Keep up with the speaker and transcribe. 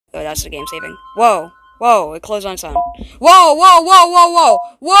that's the game saving. Whoa. Whoa, it closed on its own. Whoa, whoa, whoa, whoa, whoa.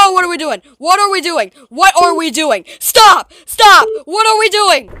 Whoa, what are we doing? What are we doing? What are we doing? Stop! Stop! What are we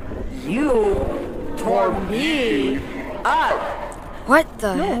doing? You tore me up. What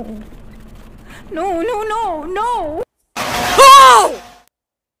the heck? No, no, no, no. Oh!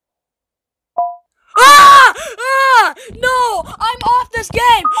 Ah! Ah! No! I'm off this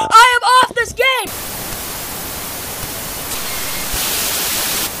game! I am off this game!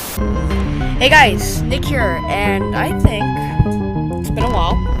 Hey guys, Nick here, and I think it's been a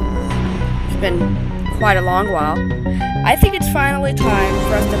while. It's been quite a long while. I think it's finally time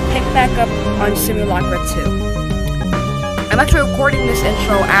for us to pick back up on Simulacra 2. I'm actually recording this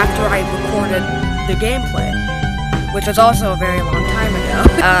intro after I recorded the gameplay, which was also a very long time ago.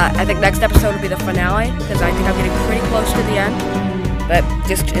 I think next episode will be the finale, because I think I'm getting pretty close to the end. But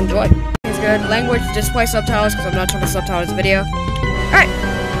just enjoy. It's good. Language, display subtitles, because I'm not trying to subtitle this video. Alright.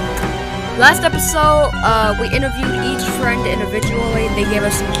 Last episode, we interviewed each friend individually. They gave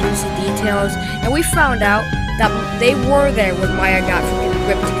us some juicy details, and we found out that they were there when Maya got freaking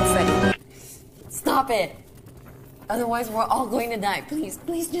ripped to confetti. Stop it! Otherwise, we're all going to die. Please,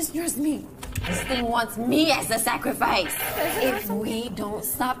 please just trust me. This thing wants me as a sacrifice. If we don't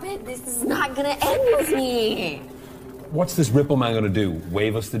stop it, this is not gonna end with me. What's this Ripple Man gonna do?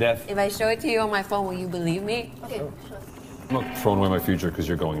 Wave us to death? If I show it to you on my phone, will you believe me? Okay. I'm not throwing away my future because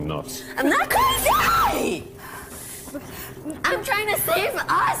you're going nuts. I'm not crazy! I'm trying to save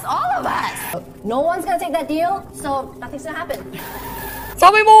us, all of us! No one's gonna take that deal, so nothing's gonna happen.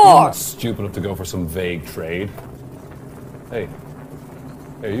 Tell me I'm more! not stupid enough to go for some vague trade. Hey.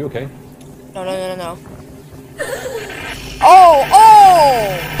 Hey, are you okay? No, no, no, no, no. Oh,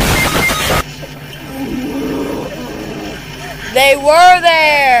 oh! They were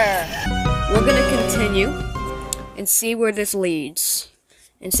there! We're gonna continue and see where this leads.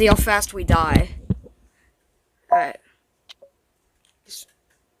 And see how fast we die. Alright.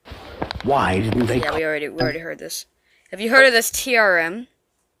 Why didn't they? Yeah, we already heard this. Have you heard of this TRM?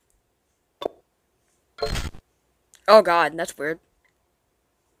 Oh god, that's weird.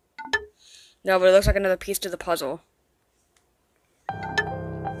 No, but it looks like another piece to the puzzle.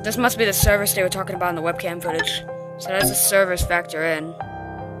 This must be the service they were talking about in the webcam footage. So that's a service factor in.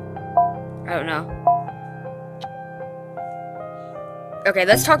 I don't know. Okay,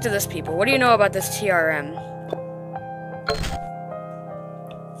 let's talk to this people. What do you know about this TRM?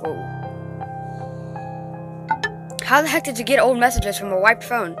 Whoa. How the heck did you get old messages from a wiped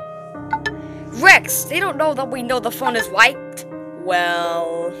phone? Rex, they don't know that we know the phone is wiped.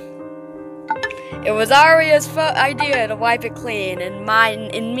 Well, it was Aria's idea to wipe it clean, and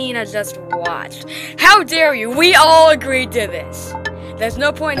mine and Mina just watched. How dare you? We all agreed to this. There's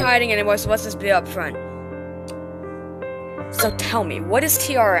no point in hiding anymore, so let's just be up front. So tell me, what is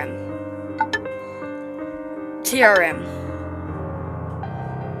TRM? TRM.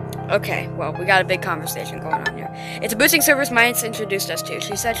 Okay, well, we got a big conversation going on here. It's a boosting service Maya introduced us to.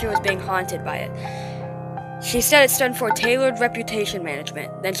 She said she was being haunted by it. She said it stood for Tailored Reputation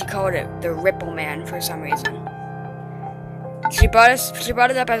Management. Then she called it the Ripple Man for some reason. She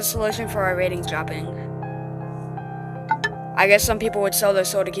brought it up as a solution for our ratings dropping. I guess some people would sell their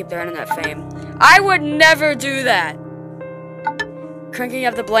soul to keep their internet fame. I would never do that! Cranking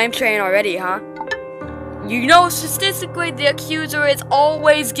up the blame train already, huh? You know, statistically, the accuser is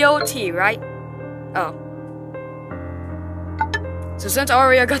always guilty, right? Oh. So since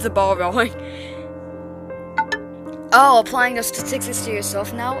Aria got the ball rolling... Oh, applying those statistics to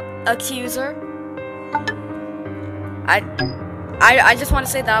yourself now, accuser? I just want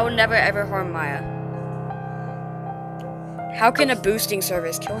to say that I would never ever harm Maya. How can a boosting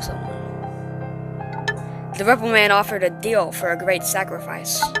service kill someone? The Ripple Man offered a deal for a great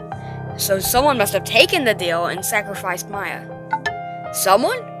sacrifice. So someone must have taken the deal and sacrificed Maya.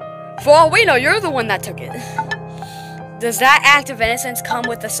 Someone? For all we know, you're the one that took it. Does that act of innocence come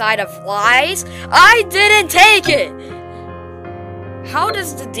with the side of lies? I didn't take it! How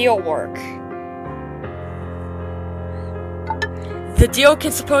does the deal work? The deal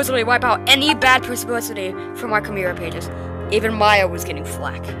can supposedly wipe out any bad publicity from our Chimera pages. Even Maya was getting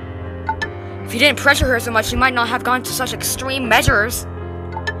flack. If you didn't pressure her so much, she might not have gone to such extreme measures.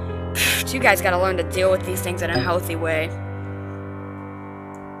 You guys gotta learn to deal with these things in a healthy way.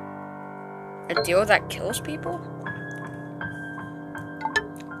 A deal that kills people?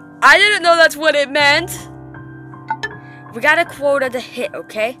 I didn't know that's what it meant! We got a quota to hit,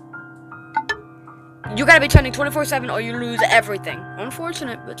 okay? You gotta be trending 24/7 or you lose everything.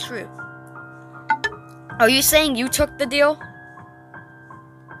 Unfortunate, but true. Are you saying you took the deal?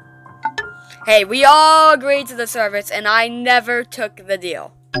 Hey, we all agreed to the service and I never took the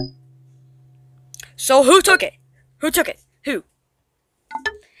deal. So who took it? Who took it? Who?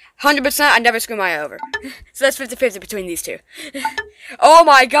 100%, I never screw Maya over. So that's 50-50 between these two. Oh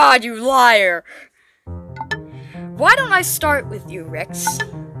my god, you liar! Why don't I start with you, Rex?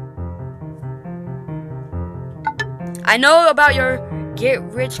 I know about your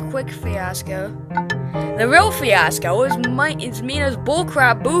get-rich-quick fiasco. The real fiasco is Mina's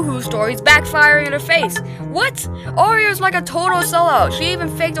bullcrap boohoo stories backfiring in her face. What? Aria's like a total sellout. She even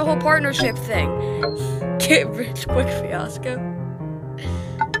faked a whole partnership thing. Get-rich-quick fiasco.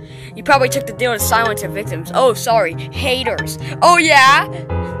 You probably took the deal to silence your victims. Oh, sorry, haters. Oh, yeah?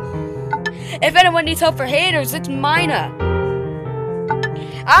 If anyone needs help for haters, it's Mina.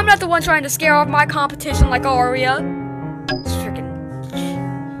 I'm not the one trying to scare off my competition like Aria. It's freaking...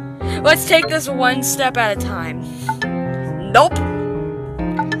 Let's take this one step at a time. Nope.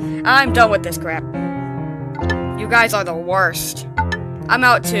 I'm done with this crap. You guys are the worst. I'm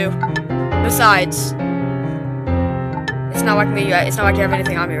out too. Besides... It's not like you have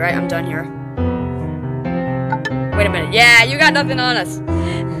anything on me, right? I'm done here. Wait a minute. Yeah, you got nothing on us.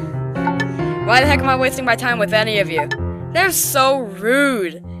 Why the heck am I wasting my time with any of you? They're so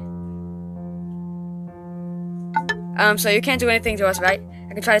rude. So you can't do anything to us, right?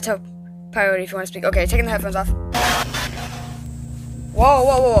 I can try to tell Priority if you want to speak. Okay, taking the headphones off. Whoa,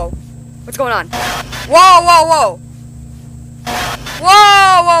 whoa, whoa, whoa. What's going on? Whoa, whoa, whoa.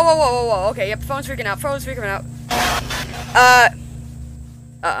 Whoa, whoa, whoa, whoa, whoa, whoa. Okay, yep, phone's freaking out. Phone's freaking out.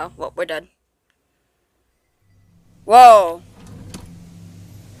 Uh-oh. Well, we're dead. Whoa.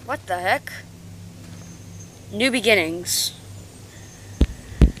 What the heck? New beginnings.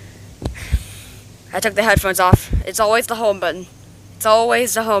 I took the headphones off. It's always the home button. It's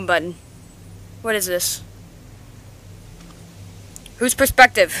always the home button. What is this? Whose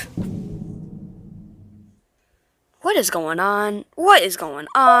perspective? What is going on? What is going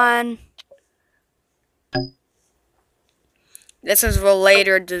on? This is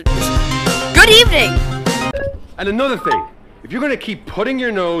related to... Good evening! And another thing, if you're gonna keep putting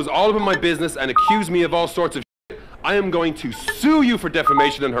your nose all over my business and accuse me of all sorts of shit, I am going to sue you for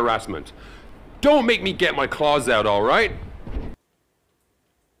defamation and harassment. Don't make me get my claws out, alright?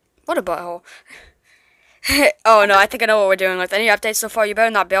 What a butthole. Oh no, I think I know what we're doing with. Any updates so far? You better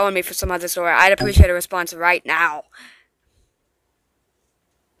not bail on me for some other story. I'd appreciate a response right now.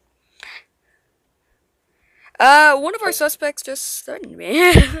 One of our suspects just threatened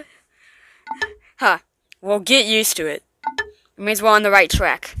me. Huh. Well, get used to it. It means we're on the right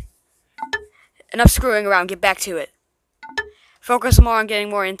track. Enough screwing around, get back to it. Focus more on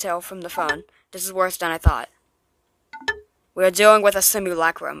getting more intel from the phone. This is worse than I thought. We're dealing with a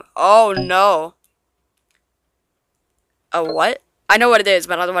simulacrum. Oh no. A what? I know what it is,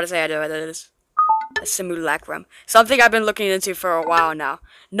 but I don't want to say I know what it is. A simulacrum. Something I've been looking into for a while now.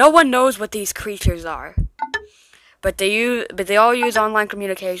 No one knows what these creatures are. But they all use online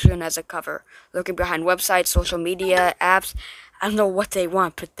communication as a cover. Looking behind websites, social media, apps. I don't know what they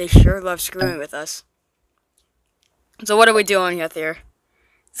want, but they sure love screwing with us. So what are we doing here?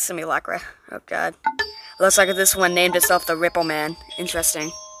 Simulacra. Oh god. Looks like this one named itself the Ripple Man.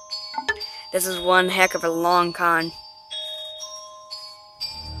 Interesting. This is one heck of a long con.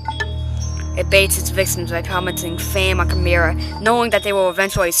 It baits its victims by promising fame on camera, knowing that they will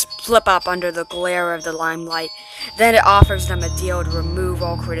eventually slip up under the glare of the limelight. Then it offers them a deal to remove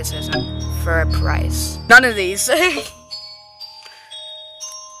all criticism for a price. None of these.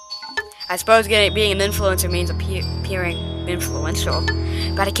 I suppose being an influencer means appearing influential,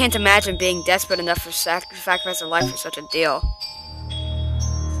 but I can't imagine being desperate enough to sacrifice their life for such a deal.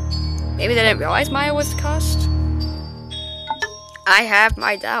 Maybe they didn't realize Maya was the cost? I have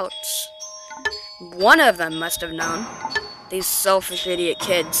my doubts. One of them must have known. These selfish idiot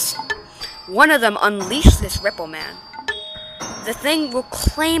kids. One of them unleashed this Ripple Man. The thing will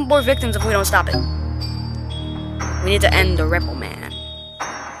claim more victims if we don't stop it. We need to end the Ripple Man.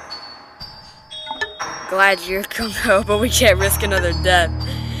 Glad you're gung-ho, but we can't risk another death.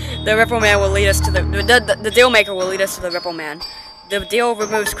 The Ripple Man will lead us to the deal maker will lead us to the Ripple Man. The deal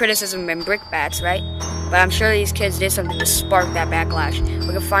removes criticism and brickbats, right? But I'm sure these kids did something to spark that backlash.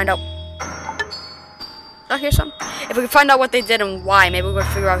 We can find out. I hear something. If we can find out what they did and why, maybe we can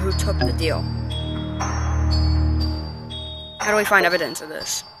figure out who took the deal. How do we find evidence of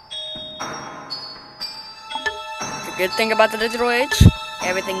this? The good thing about the digital age,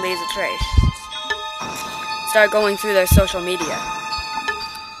 everything leaves a trace. Start going through their social media.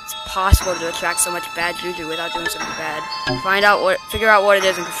 It's possible to attract so much bad juju without doing something bad. Figure out what it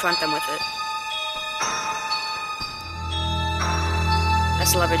is and confront them with it.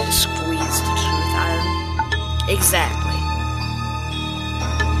 That's leverage to squeeze the truth out of them. Exactly.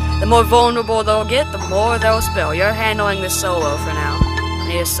 The more vulnerable they'll get, the more they'll spill. You're handling this solo for now. I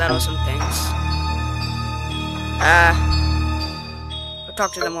need to settle some things. We'll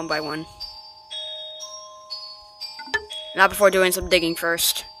talk to them one by one. Not before doing some digging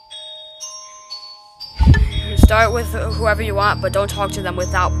first. Start with whoever you want, but don't talk to them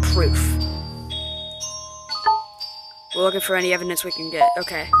without proof. We're looking for any evidence we can get.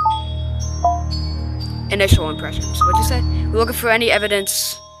 Okay. Initial impressions. What'd you say? We're looking for any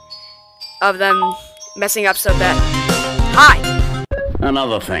evidence of them messing up so bad. Hi!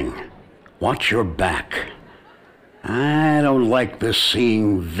 Another thing. Watch your back. I don't like this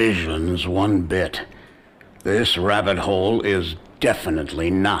seeing visions one bit. This rabbit hole is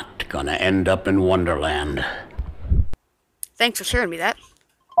definitely not gonna end up in Wonderland. Thanks for sharing me that.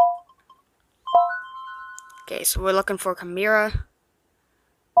 Okay, so we're looking for Chimera.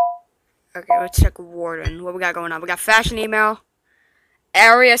 Okay, let's check Warden. What we got going on? We got fashion email.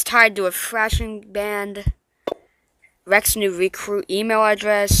 Areas tied to a fashion band. Rex new recruit email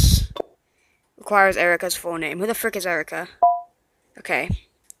address. Requires Erica's full name. Who the frick is Erica? Okay.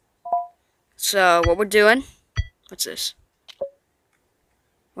 So, what we're doing... What's this?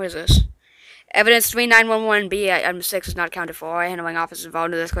 What is this? Evidence 3911B item 6 is not accounted for. Handling officers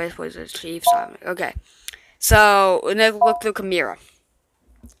involved in this case was the chief. Okay. So, we're going to look through Chimera.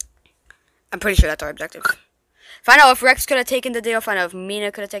 I'm pretty sure that's our objective. Find out if Rex could have taken the deal. Find out if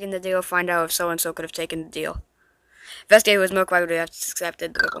Mina could have taken the deal. Find out if so-and-so could have taken the deal. Investigate who was most likely to have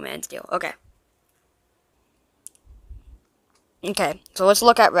accepted the Purple Man's deal. Okay. Okay, so let's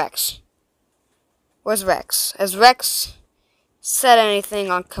look at Rex. Where's Rex? Has Rex said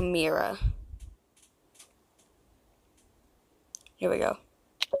anything on Chimera? Here we go.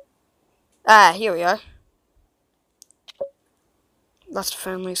 Ah, here we are. Lost a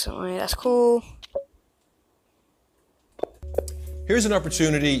friend recently. That's cool. Here's an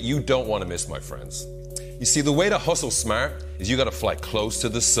opportunity you don't want to miss, my friends. You see, the way to hustle smart is you gotta fly close to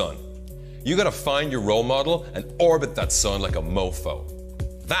the sun. You gotta find your role model and orbit that sun like a mofo.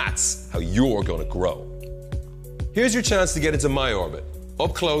 That's how you're gonna grow. Here's your chance to get into my orbit,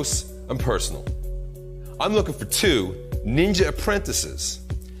 up close and personal. I'm looking for 2 ninja apprentices.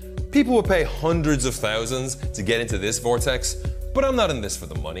 People will pay hundreds of thousands to get into this vortex, but I'm not in this for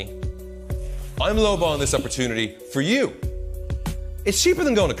the money. I'm lowballing this opportunity for you. It's cheaper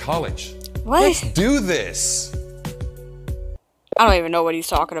than going to college. What? Let's do this. I don't even know what he's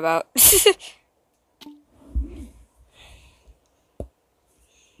talking about.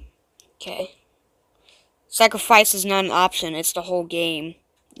 Okay. Sacrifice is not an option, it's the whole game.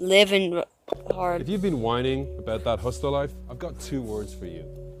 Live in hard. If you've been whining about that hustle life, I've got 2 words for you.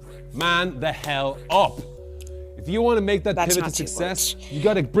 Man the hell up. If you want to make that That's pivot not to 2 success, words. you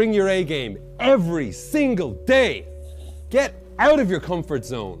got to bring your A game every single day. Get out of your comfort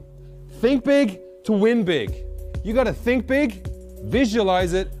zone. Think big to win big. You got to think big,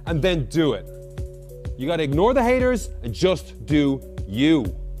 visualize it, and then do it. You got to ignore the haters and just do you.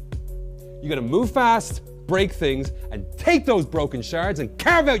 You got to move fast, break things, and take those broken shards and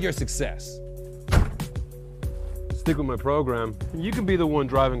carve out your success. Stick with my program, and you can be the one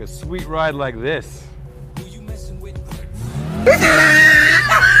driving a sweet ride like this.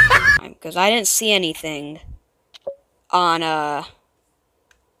 Because I didn't see anything on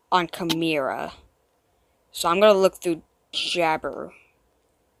Chimera. So I'm gonna look through Jabber.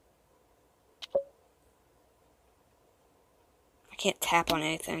 I can't tap on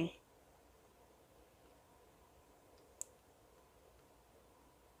anything.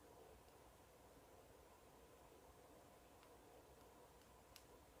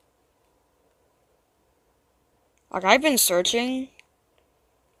 Like, I've been searching.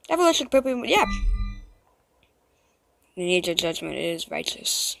 Evolution Pokemon, yeah. You need your judgment, it is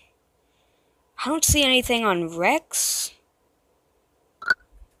righteous. I don't see anything on Rex.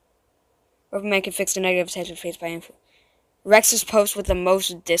 Overman can fix the negative attention faced by info. Rex's post with the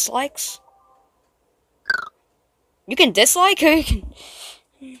most dislikes? You can dislike or you can...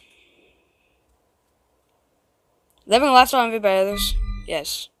 Living a lifestyle envied by others?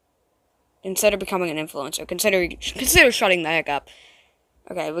 Yes. Consider becoming an influencer. Consider shutting the heck up.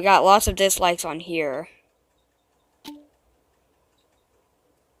 Okay, we got lots of dislikes on here.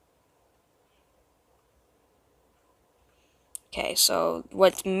 Okay, so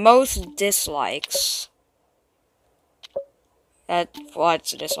what's most dislikes?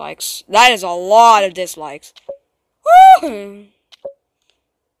 What's dislikes? That is a lot of dislikes. Woo!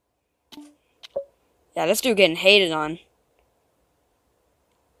 Yeah, this dude getting hated on.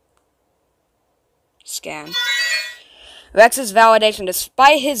 Scan. Rex's validation.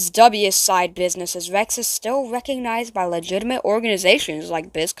 Despite his dubious side businesses, Rex is still recognized by legitimate organizations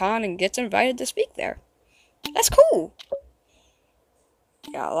like BizCon and gets invited to speak there. That's cool.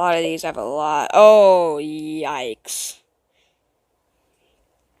 Yeah, a lot of these have a lot. Oh, yikes.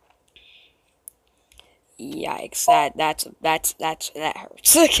 Yikes. That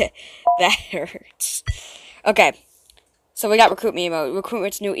hurts. Okay. That hurts. Okay. So we got recruit me email.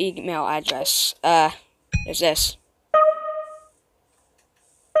 Recruitment's new email address. There's this.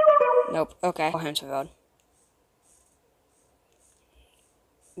 Nope. Okay. Road.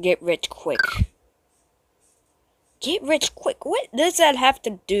 Get rich quick. Get rich quick. What does that have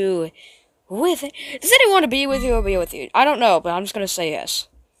to do with it? Does anyone want to be with you or be with you? I don't know, but I'm just gonna say yes.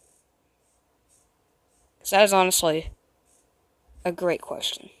 Because that is honestly a great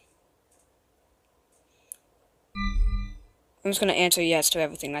question. I'm just gonna answer yes to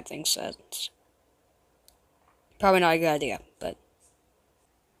everything that thing says. Probably not a good idea, but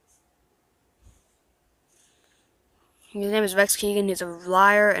his name is Rex Keegan. He's a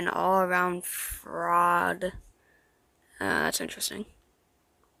liar and all-around fraud. That's interesting.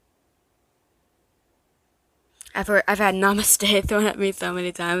 I've had namaste thrown at me so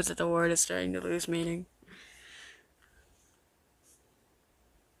many times that the word is starting to lose meaning.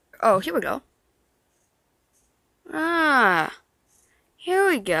 Oh, here we go. Ah, here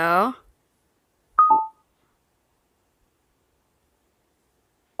we go.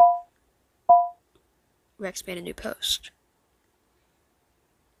 Rex made a new post.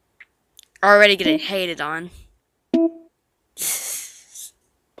 Already getting hated on.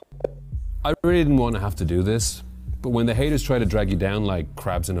 I really didn't want to have to do this, but when the haters try to drag you down like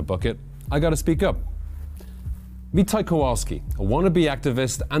crabs in a bucket, I gotta speak up. Meet Ty Kowalski, a wannabe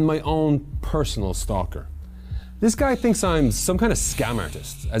activist and my own personal stalker. This guy thinks I'm some kind of scam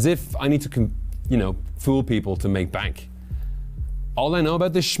artist, as if I need to, fool people to make bank. All I know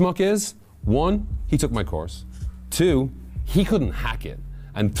about this schmuck is, 1, he took my course. 2, he couldn't hack it.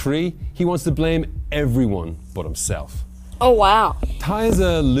 And 3, he wants to blame everyone but himself. Oh, wow. Ty is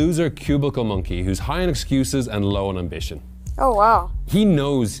a loser cubicle monkey who's high on excuses and low on ambition. Oh, wow. He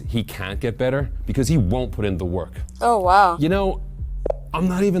knows he can't get better because he won't put in the work. Oh, wow. You know, I'm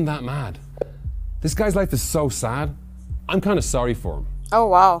not even that mad. This guy's life is so sad. I'm kind of sorry for him. Oh,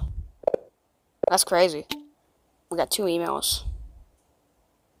 wow. That's crazy. We got 2 emails.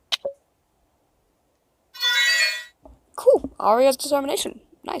 Cool. Aria's determination.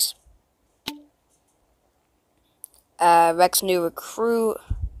 Nice. Rex new recruit.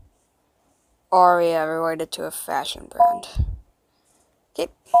 Aria related to a fashion brand.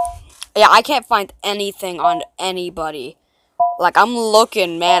 Okay. Yeah, I can't find anything on anybody. Like, I'm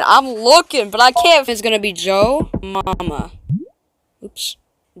looking, man. I'm looking, but I can't. It's gonna be Joe Mama. Oops.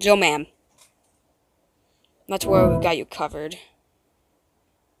 Joe Ma'am. That's where we got you covered.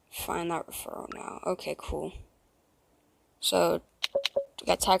 Find that referral now. Okay, cool. So, we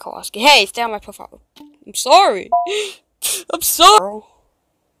got Ty Kowalski. Hey, stay on my profile. I'm sorry. I'm sorry.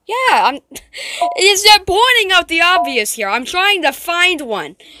 Yeah, you're pointing out the obvious here. I'm trying to find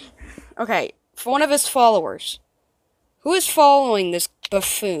one. Okay, for one of his followers. Who is following this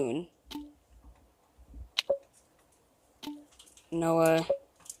buffoon? Noah.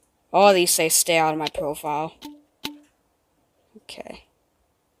 All these say stay out of my profile. Okay.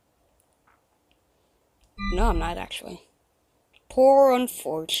 No, I'm not actually. Poor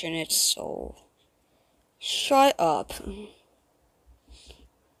unfortunate soul. Shut up.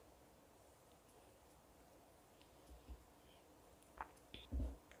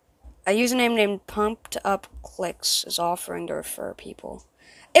 A username named Pumped Up Clicks is offering to refer people.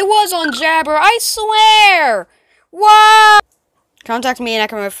 It was on Jabber, I swear! Wow! Contact me and I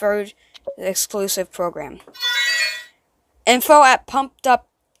can refer to the exclusive program. Info at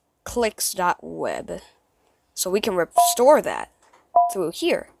pumpedupclicks.web. So we can restore that through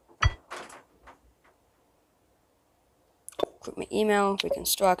here. Recruitment email,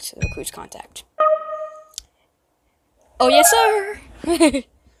 reconstruct, the recruit's contact. Oh, yes, sir!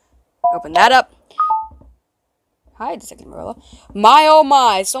 Open that up. Hi, Detective Marilla. My oh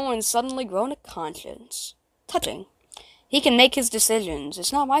my, someone's suddenly grown a conscience. Touching. He can make his decisions.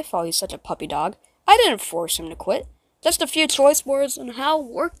 It's not my fault he's such a puppy dog. I didn't force him to quit. Just a few choice words on how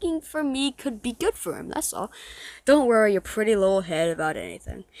working for me could be good for him, that's all. Don't worry your pretty little head about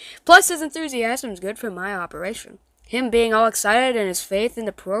anything. Plus, his enthusiasm is good for my operation. Him being all excited and his faith in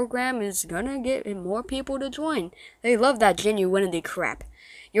the program is gonna get more people to join. They love that genuinity crap.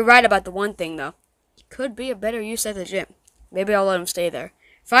 You're right about the one thing, though. It could be a better use at the gym. Maybe I'll let him stay there.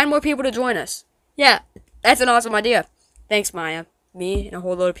 Find more people to join us. Yeah, that's an awesome idea. Thanks, Maya. Me and a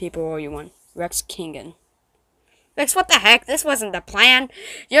whole load of people owe you one. Rex Kingen. Rex, what the heck? This wasn't the plan.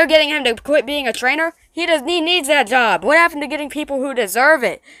 You're getting him to quit being a trainer? He needs that job. What happened to getting people who deserve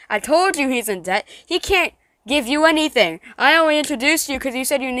it? I told you he's in debt. He can't give you anything. I only introduced you because you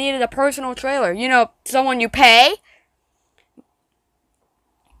said you needed a personal trainer. You know, someone you pay.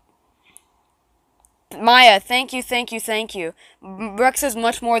 Maya, thank you, thank you, thank you. Rex is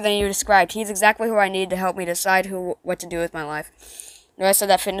much more than you described. He's exactly who I need to help me decide what to do with my life. The rest of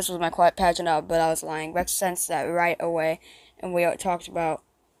that fitness was my quiet pageant out, but I was lying. Rex sensed that right away, and we talked about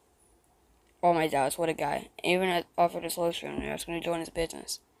all my doubts. What a guy. Even offered a solution, and I was going to join his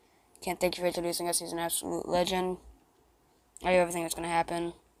business. Can't thank you for introducing us. He's an absolute legend. I knew everything that's going to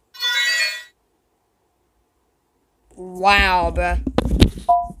happen. Wow, bruh.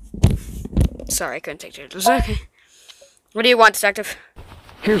 Sorry, I couldn't take chances. Okay. What do you want, detective?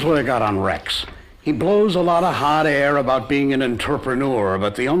 Here's what I got on Rex. He blows a lot of hot air about being an entrepreneur,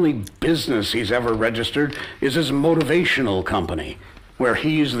 but the only business he's ever registered is his motivational company, where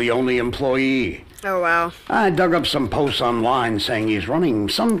he's the only employee. Oh, wow. I dug up some posts online saying he's running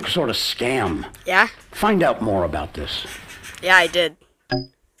some sort of scam. Yeah? Find out more about this. Yeah, I did.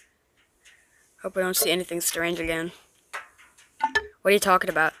 Hope I don't see anything strange again. What are you talking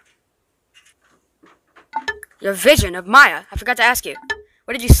about? Your vision of Maya. I forgot to ask you.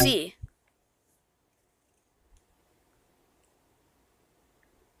 What did you see?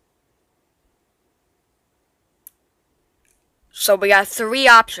 So we got 3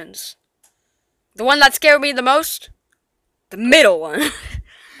 options. The one that scared me the most? The middle one.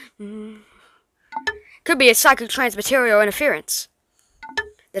 Could be a psychic transmaterial interference.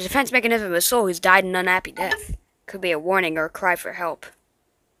 The defense mechanism of a soul who's died an unhappy death. Could be a warning or a cry for help.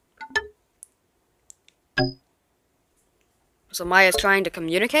 So Maya's trying to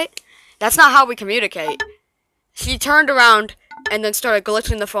communicate? That's not how we communicate. She turned around and then started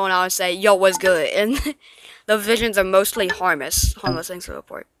glitching the phone out and say, "Yo, what's good?" And the visions are mostly harmless. Harmless things to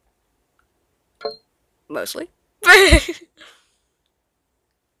report. Mostly.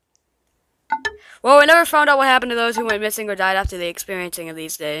 Well, we never found out what happened to those who went missing or died after the experiencing of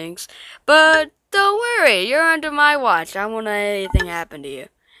these things. But don't worry, you're under my watch. I won't let anything happen to you.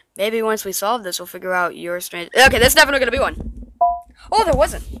 Maybe once we solve this, we'll figure out your strange... Okay, that's definitely gonna be one. Oh, there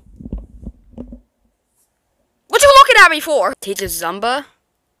wasn't. What you looking at me for? Teaches Zumba.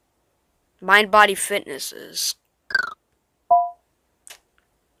 Mind-body fitnesses.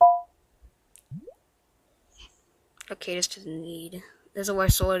 Okay, this doesn't need... This is where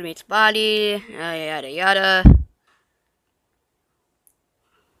soul meets body. Yada yada.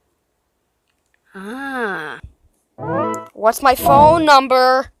 Ah. What's my phone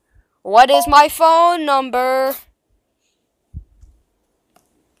number? What is my phone number?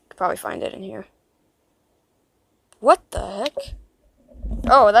 Could probably find it in here. What the heck?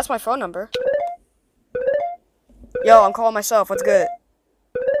 Oh, that's my phone number. Yo, I'm calling myself. What's good?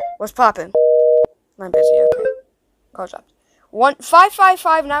 What's poppin'? I'm busy. Okay. Call dropped.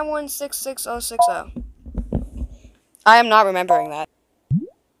 555-916-6060. I am not remembering that.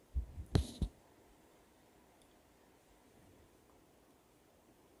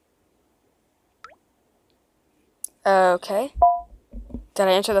 Okay. Did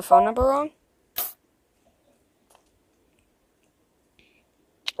I enter the phone number wrong?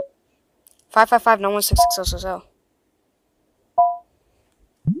 Five 916-6060.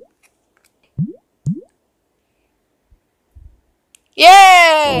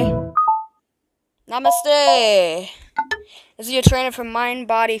 Yay! Namaste. This is your trainer for Mind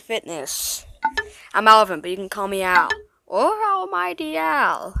Body Fitness. I'm Alvin, but you can call me Al. Or Almighty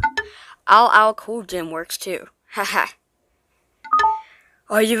Al. Al Cool Gym works too. Haha.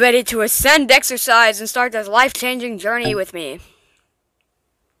 Are you ready to ascend exercise and start this life-changing journey with me?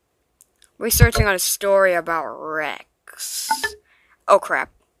 Researching on a story about Rex. Oh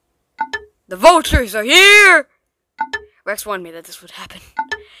crap. The vultures are here! Rex warned me that this would happen.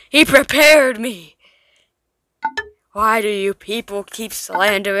 He prepared me. Why do you people keep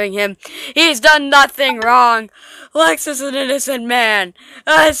slandering him? He's done nothing wrong. Lex is an innocent man.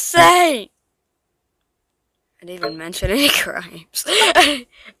 A saint. I didn't even mention any crimes.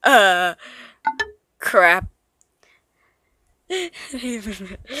 Crap. Okay,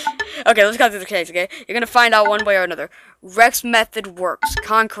 let's go through the case, okay? You're gonna find out one way or another. Rex method works.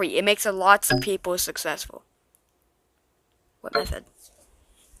 Concrete. It makes lots of people successful. What method?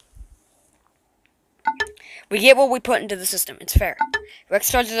 We get what we put into the system. It's fair. Rex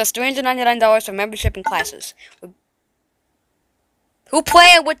charges us $399 for membership in classes. Who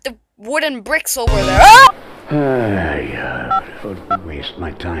playing with the wooden bricks over there? Oh! Yeah, it would waste my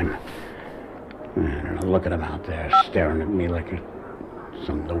time. I don't know, look at him out there staring at me like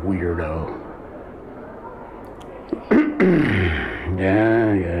some weirdo.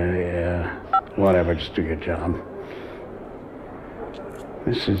 Yeah. Whatever, just do your job.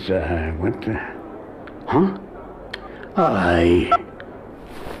 This is, what the... Huh?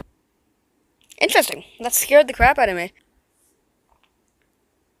 Interesting. That scared the crap out of me.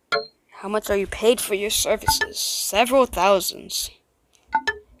 How much are you paid for your services? Several thousands.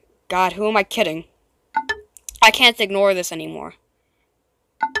 God, who am I kidding? I can't ignore this anymore.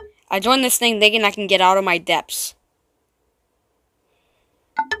 I joined this thing thinking I can get out of my depths.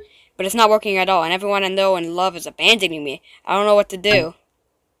 But it's not working at all, and everyone I know and love is abandoning me. I don't know what to do.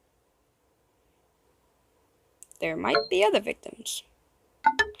 There might be other victims.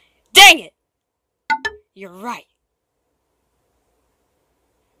 Dang it! You're right.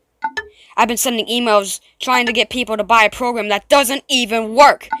 I've been sending emails trying to get people to buy a program that doesn't even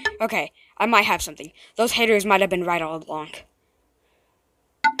work. Okay, I might have something. Those haters might have been right all along.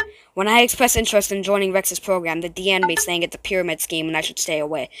 When I expressed interest in joining Rex's program, they DM'd me saying it's a pyramid scheme and I should stay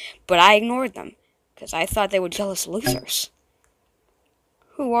away. But I ignored them, because I thought they were jealous losers.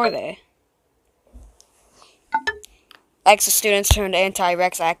 Who are they? Ex-students turned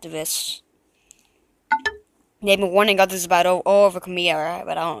anti-Rex activists. They've been warning others about all over Khmer,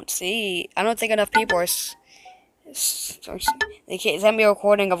 but I don't think enough people are... They sent me a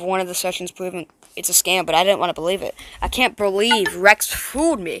recording of one of the sessions proving it's a scam, but I didn't want to believe it. I can't believe Rex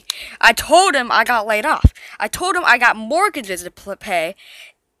fooled me. I told him I got laid off. I told him I got mortgages to pay,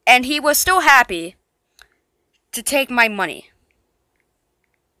 and he was still happy to take my money.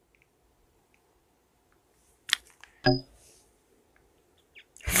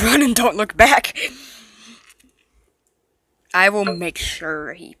 Run and don't look back. I will make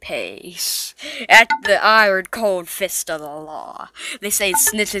sure he pays. At the iron cold fist of the law. They say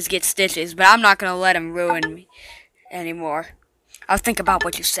snitches get stitches, but I'm not gonna let him ruin me anymore. I'll think about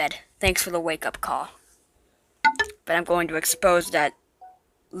what you said. Thanks for the wake-up call. But I'm going to expose that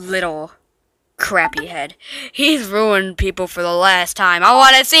little crappy head. He's ruined people for the last time. I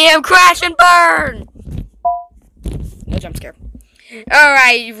want to see him crash and burn! No jump scare.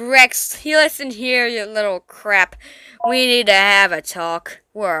 Alright, Rex, listen here, you little crap. We need to have a talk.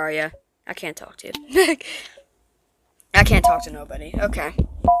 Where are you? I can't talk to you. I can't talk to nobody. Okay.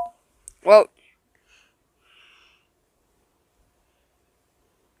 Well.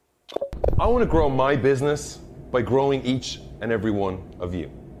 I want to grow my business by growing each and every one of you.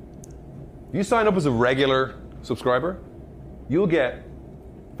 If you sign up as a regular subscriber, you'll get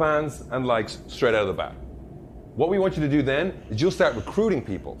fans and likes straight out of the bat. What we want you to do then is you'll start recruiting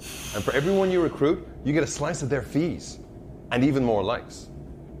people. And for everyone you recruit, you get a slice of their fees and even more likes.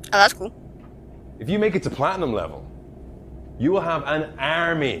 Oh, that's cool. If you make it to platinum level, you will have an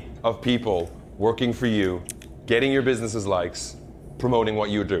army of people working for you, getting your business's likes, promoting what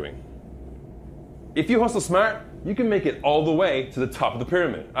you're doing. If you hustle smart, you can make it all the way to the top of the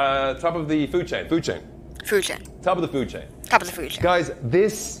pyramid, top of the food chain. Food chain. Top of the food chain. Top of the food chain. Guys,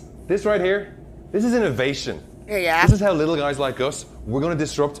 this right here, this is innovation. Yeah. This is how little guys like us, we're going to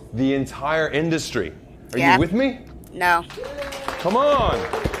disrupt the entire industry. Are you with me? No. Come on.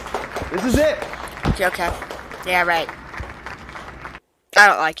 This is it. Okay. Yeah, right. I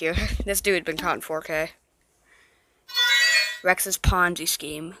don't like you. This dude been caught in 4K. Rex's Ponzi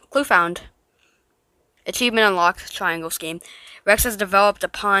scheme. Clue found. Achievement unlocked. Triangle scheme. Rex has developed a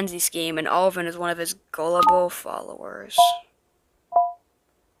Ponzi scheme, and Alvin is one of his gullible followers.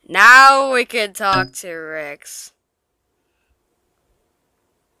 Now we can talk to Rex.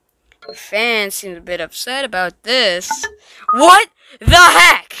 The fans seem a bit upset about this. What the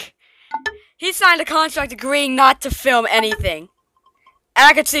heck? He signed a contract agreeing not to film anything. And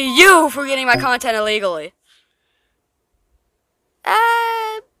I could sue you for getting my content illegally.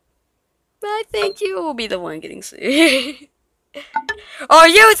 I think you will be the one getting sued. Are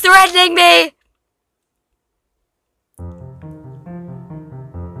you threatening me?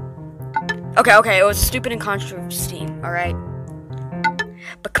 Okay, it was stupid and controversial, alright?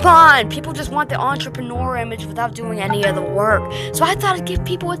 But come on, people just want the entrepreneur image without doing any of the work. So I thought I'd give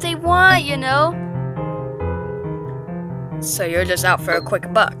people what they want, you know? So you're just out for a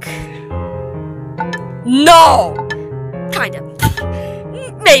quick buck. No! Kind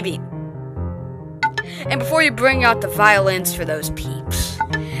of. Maybe. And before you bring out the violins for those peeps,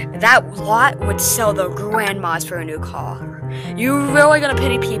 that lot would sell the grandmas for a new car. You really gonna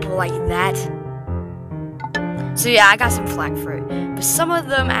pity people like that? So yeah, I got some flack for it. But some of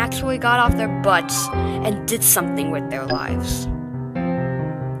them actually got off their butts and did something with their lives.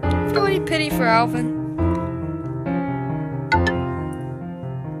 Feel any pity for Alvin?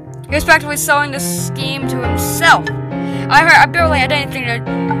 He was practically selling this scheme to himself. I barely had anything to...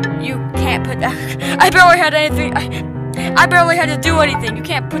 You can't put that... I barely had anything... I barely had to do anything. You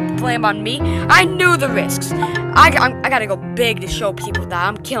can't put the blame on me. I knew the risks. I gotta go big to show people that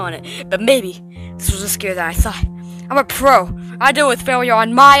I'm killing it. But maybe this was riskier than I thought. I'm a pro. I deal with failure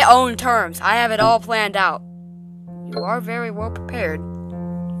on my own terms. I have it all planned out. You are very well prepared.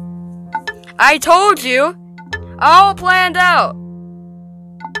 I told you! All planned out!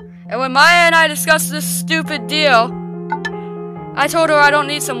 And when Maya and I discussed this stupid deal, I told her I don't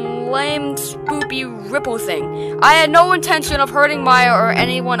need some lame, spoopy ripple thing. I had no intention of hurting Maya or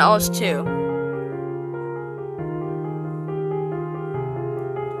anyone else too.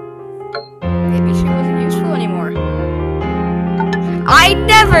 Maybe she wasn't useful anymore. I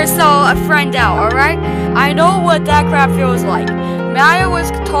never saw a friend out, alright? I know what that crap feels like. Maya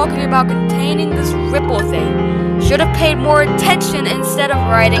was talking about containing this ripple thing. Should have paid more attention instead of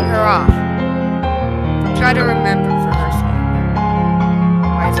writing her off. Try to remember for her sake.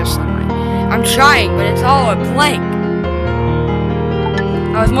 Why is there sunlight? I'm trying, but it's all a blank.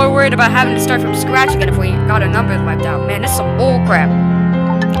 I was more worried about having to start from scratch again if we got our numbers wiped out. Man, this is some bull crap.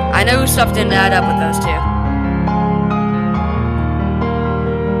 I know stuff didn't add up with those two.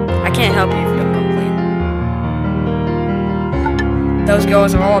 I can't help you if you don't come clean. Those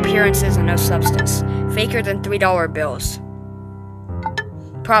girls are all appearances and no substance. Faker than $3 bills.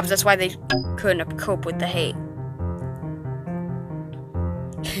 Probs, that's why they couldn't cope with the hate.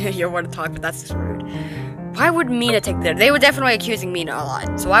 You want to talk, but that's just rude. Why would Mina take the deal? They were definitely accusing Mina a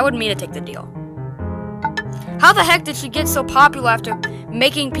lot, so why would Mina take the deal? How the heck did she get so popular after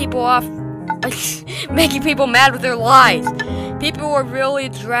making people making people mad with her lies? People were really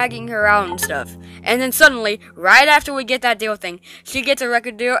dragging her out and stuff. And then suddenly, right after we get that deal thing, she gets a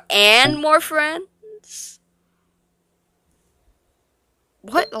record deal and more friends?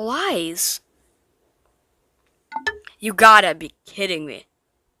 What lies? You gotta be kidding me.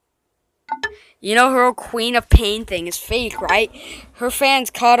 You know her Queen of Pain thing is fake, right? Her fans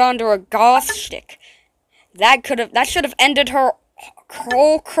caught on to a goth shtick. That should have ended her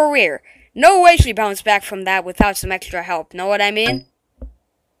whole career. No way she bounced back from that without some extra help. Know what I mean?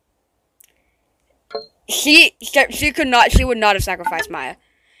 She would not have sacrificed Maya.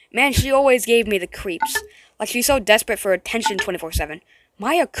 Man, she always gave me the creeps. Like she's so desperate for attention 24/7.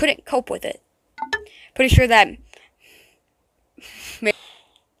 Maya couldn't cope with it. Pretty sure that...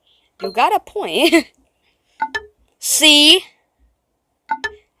 You got a point. See?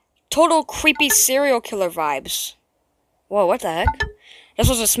 Total creepy serial killer vibes. Whoa, what the heck? This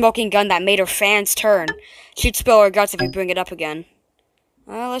was a smoking gun that made her fans turn. She'd spill her guts if you bring it up again.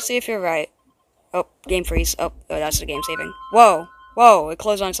 Let's see if you're right. Oh, game freeze. Oh, that's the game saving. Whoa. Whoa, it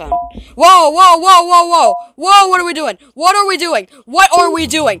closed on its own. Whoa, whoa, whoa, whoa, whoa! Whoa, what are we doing? What are we doing? What are we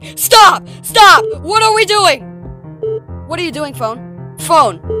doing? Stop! Stop! What are we doing? What are you doing, phone?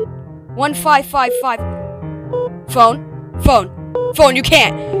 Phone. 1555. Phone. Phone. Phone, you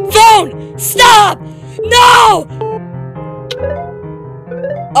can't. Phone! Stop! No!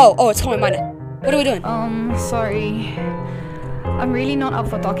 Oh, it's calling mine. What are we doing? Sorry. I'm really not up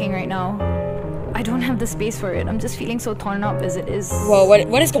for talking right now. I don't have the space for it. I'm just feeling so torn up as it is. Whoa,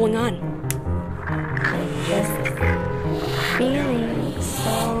 what is going on? Just feeling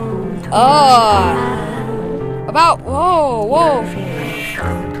so torn about, whoa. Whoa.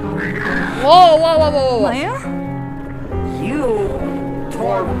 Maya? You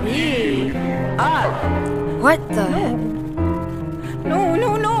tore me up. What the heck? No.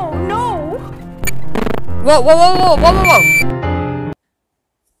 Whoa.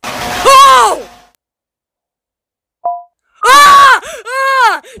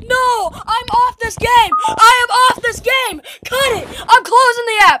 Oh! No! I'm off this game! I am off this game! Cut it! I'm closing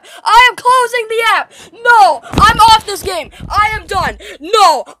the app! I am closing the app! No! I'm off this game! I am done!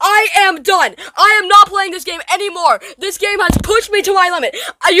 No! I am done! I am not playing this game anymore! This game has pushed me to my limit!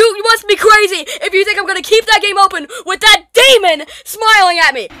 You must be crazy if you think I'm gonna keep that game open with that demon smiling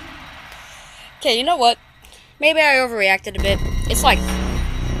at me! Okay, you know what? Maybe I overreacted a bit. It's like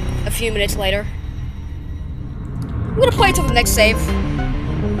a few minutes later. I'm gonna play till the next save.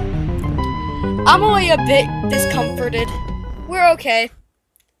 I'm only a bit discomforted. We're okay.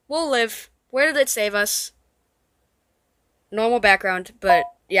 We'll live. Where did it save us? Normal background, but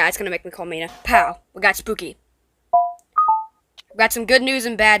yeah, it's gonna make me call Mina. Pow! We got spooky. We got some good news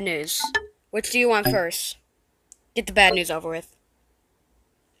and bad news. Which do you want first? Get the bad news over with.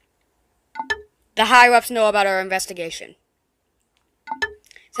 The higher-ups know about our investigation.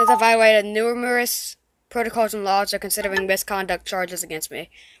 Since I violated numerous protocols and laws, they're considering misconduct charges against me.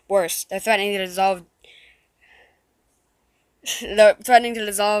 Worse, they're threatening to dissolve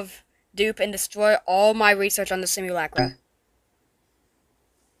dupe, and destroy all my research on the simulacra.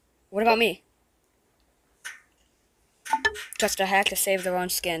 What about me? Just a hack to save their own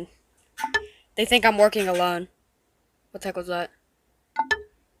skin. They think I'm working alone. What the heck was that?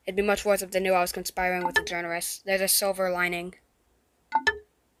 It'd be much worse if they knew I was conspiring with the journalists. There's a silver lining.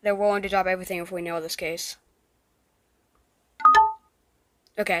 They're willing to drop everything if we know this case.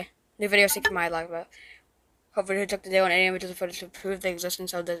 Okay. New video secret my life about. Hopefully who took the deal and any images of footage to prove the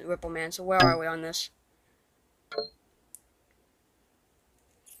existence of the Ripple Man. So where are we on this?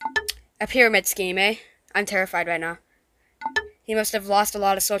 A pyramid scheme, eh? I'm terrified right now. He must have lost a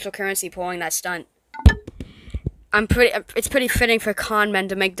lot of social currency pulling that stunt. It's pretty fitting for con men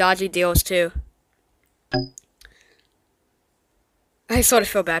to make dodgy deals too. I sort of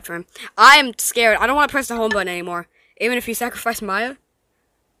feel bad for him. I am scared. I don't want to press the home button anymore. Even if you sacrifice Maya.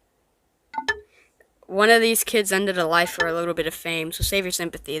 One of these kids ended a life for a little bit of fame, so save your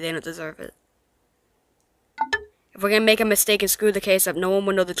sympathy. They don't deserve it. If we're gonna make a mistake and screw the case up, no one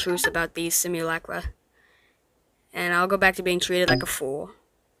will know the truth about these simulacra. And I'll go back to being treated like a fool.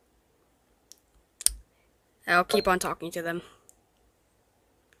 I'll keep on talking to them.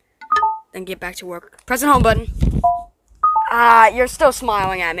 Then get back to work. Press the home button. Ah, you're still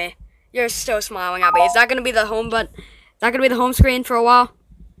smiling at me. You're still smiling at me. Is that gonna be the home button? Is that gonna be the home screen for a while?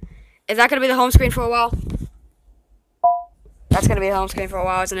 Is that gonna be the home screen for a while? That's gonna be the home screen for a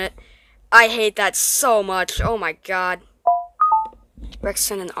while, isn't it? I hate that so much. Oh my god. Rex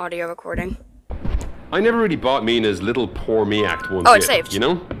sent an audio recording. I never really bought Mina's little poor me act one Oh, bit, it's saved. you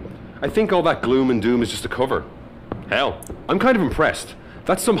know? I think all that gloom and doom is just a cover. Hell, I'm kind of impressed.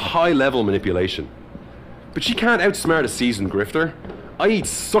 That's some high-level manipulation. But she can't outsmart a seasoned grifter. I eat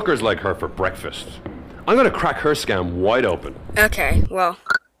suckers like her for breakfast. I'm gonna crack her scam wide open. Okay, well.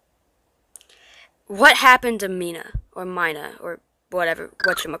 What happened to Mina? Or Mina? Or whatever,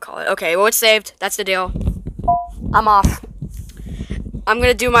 whatchamacallit. Okay, well, it's saved. That's the deal. I'm off. I'm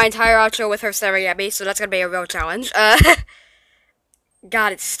gonna do my entire outro with her staring at me, so that's gonna be a real challenge.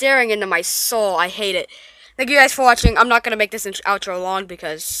 God, it's staring into my soul. I hate it. Thank you guys for watching. I'm not gonna make this outro long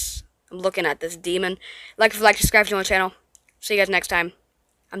because I'm looking at this demon. Like, subscribe to my channel. See you guys next time.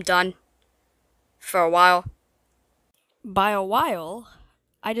 I'm done. For a while. By a while,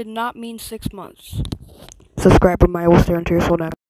 I did not mean 6 months. Subscribe, or I will stare into your soul now.